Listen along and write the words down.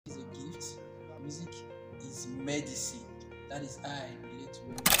Music is medicine. That is how I relate to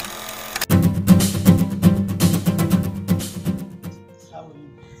music. How are you?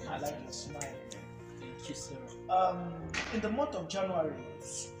 I like your smile. Thank you, sir. In the month of January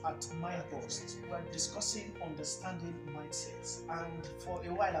at Mind Post, we're discussing understanding mindsets, and for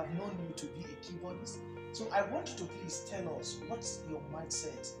a while I've known you to be a keyboardist. So I want you to please tell us what's your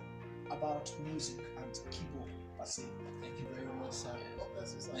mindset about music and keyboard per se. Thank you very much, sir.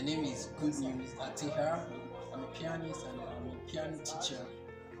 My name is Goodnews Atekha. I'm a pianist and I'm a piano teacher.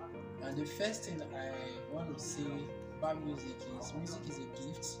 And the first thing I want to say about music is a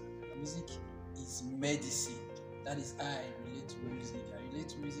gift. Music is medicine. That is how I relate to music. I relate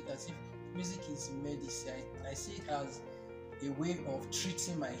to music as if music is medicine. I see it as a way of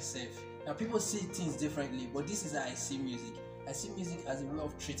treating myself. Now people see things differently, but this is how I see music. I see music as a way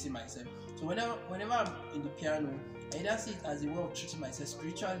of treating myself. So whenever I'm in the piano, I either see it as a way of treating myself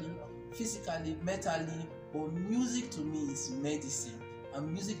spiritually, physically, mentally, but music to me is medicine.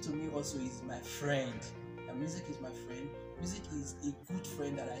 And music to me also is my friend. And music is my friend. Music is a good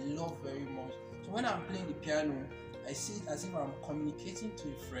friend that I love very much. So when I'm playing the piano, I see it as if I'm communicating to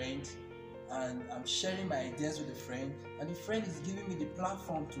a friend and I'm sharing my ideas with a friend, and the friend is giving me the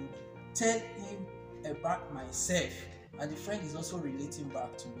platform to tell him about myself, and the friend is also relating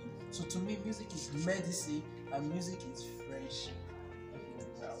back to me. So to me, music is medicine and music is friendship.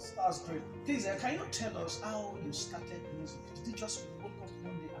 That's great. Please, can you tell us how you started music? Did you just wake up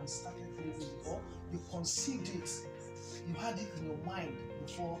one day and started playing music, or you conceived it, you had it in your mind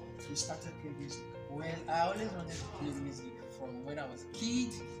before you started playing music? Well, I always wanted to play music from when I was a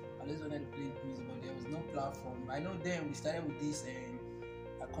kid. I always wanted to play music, but there was no platform. I know then we started with this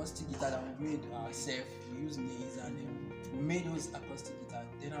acoustic guitar that we made ourselves. We used nails and then we made those acoustic guitar.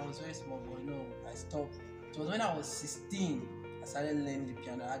 Then I was very small, but I stopped. It was when I was 16 I started learning the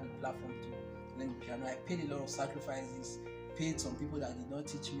piano. I had the platform to learn the piano. I paid a lot of sacrifices, paid some people that did not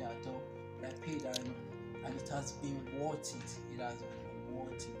teach me at all. But I paid and it has been worth it. It has been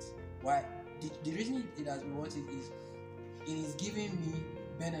worth it. Why? The reason it has been worth it is it is giving me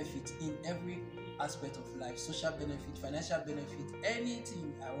benefit in every aspect of life, social benefit, financial benefit,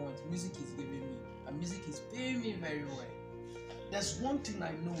 anything I want, music is giving me, and music is paying me very well. There's one thing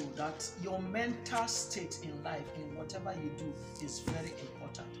I know, that your mental state in life, in whatever you do, is very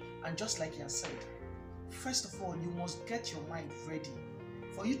important. And just like you said, first of all, you must get your mind ready.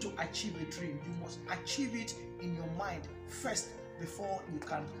 For you to achieve a dream, you must achieve it in your mind first before you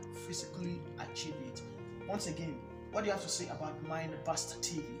can physically achieve it. Once again, what do you have to say about Mind Buster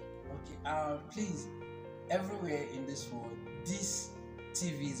TV? Okay, please, everywhere in this world, this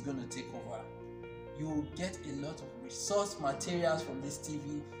TV is going to take over. You will get a lot of resource materials from this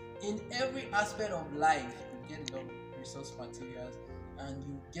TV. In every aspect of life, you get a lot of resource materials, and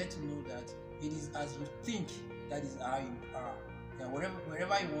you get to know that it is as you think, that is how you are. And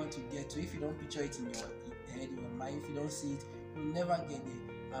wherever you want to get to, if you don't picture it in your head, in your mind, if you don't see it, you'll never get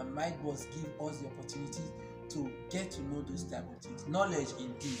there. And Mind Boss give us the opportunity to get to know those type of things. Knowledge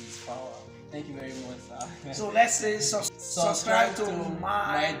indeed is power. Thank you very much, sir. So let's say subscribe to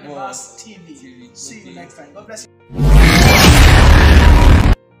Mind Boss TV. See you next time. God bless you.